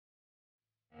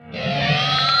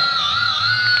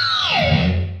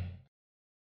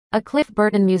A Cliff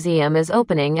Burton museum is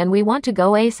opening and we want to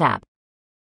go ASAP.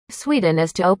 Sweden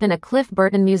is to open a Cliff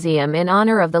Burton museum in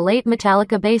honor of the late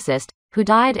Metallica bassist, who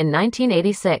died in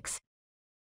 1986.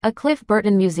 A Cliff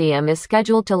Burton museum is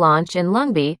scheduled to launch in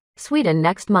Ljungby, Sweden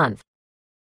next month.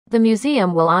 The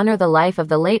museum will honor the life of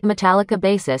the late Metallica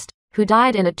bassist, who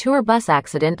died in a tour bus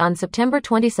accident on September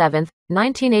 27,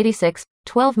 1986,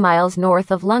 12 miles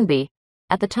north of Ljungby.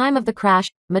 At the time of the crash,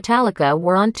 Metallica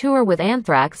were on tour with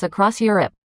Anthrax across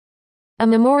Europe. A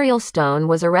memorial stone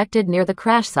was erected near the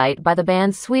crash site by the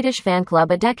band's Swedish fan club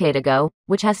a decade ago,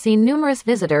 which has seen numerous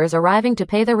visitors arriving to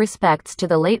pay their respects to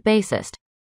the late bassist.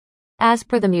 As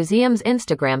per the museum's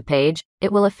Instagram page,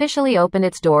 it will officially open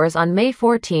its doors on May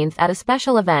 14 at a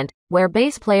special event, where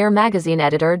Bass Player magazine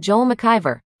editor Joel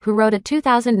McIver, who wrote a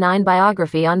 2009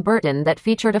 biography on Burton that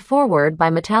featured a foreword by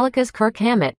Metallica's Kirk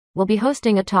Hammett, will be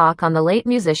hosting a talk on the late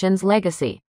musician's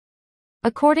legacy.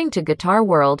 According to Guitar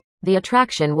World, the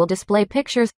attraction will display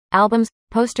pictures, albums,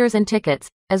 posters and tickets,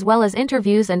 as well as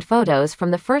interviews and photos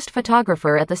from the first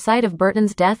photographer at the site of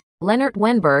Burton's death, Lennart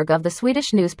Wenberg of the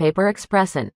Swedish newspaper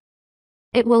Expressen.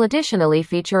 It will additionally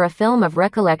feature a film of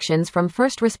recollections from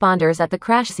first responders at the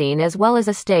crash scene, as well as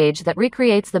a stage that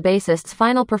recreates the bassist's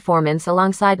final performance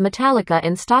alongside Metallica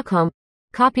in Stockholm.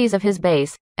 Copies of his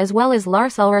bass, as well as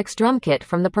Lars Ulrich's drum kit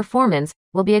from the performance,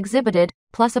 will be exhibited,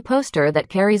 plus a poster that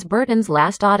carries Burton's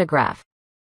last autograph.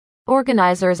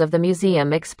 Organizers of the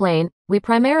museum explain, "We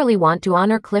primarily want to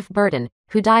honor Cliff Burton,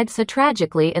 who died so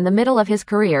tragically in the middle of his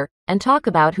career, and talk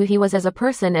about who he was as a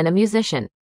person and a musician.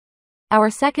 Our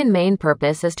second main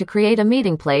purpose is to create a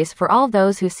meeting place for all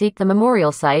those who seek the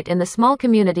memorial site in the small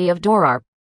community of Dorarp.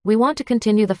 We want to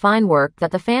continue the fine work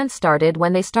that the fans started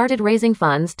when they started raising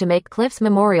funds to make Cliff's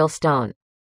memorial stone."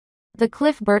 The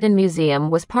Cliff Burton Museum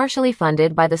was partially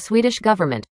funded by the Swedish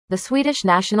government, the Swedish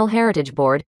National Heritage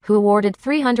Board, who awarded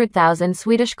 300,000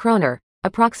 Swedish kroner,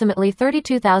 approximately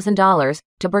 $32,000,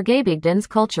 to Bergabygdens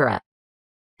Kultura.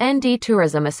 ND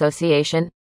Tourism Association,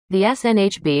 the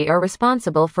SNHB, are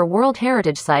responsible for World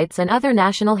Heritage Sites and other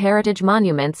national heritage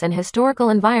monuments and historical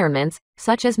environments,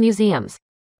 such as museums.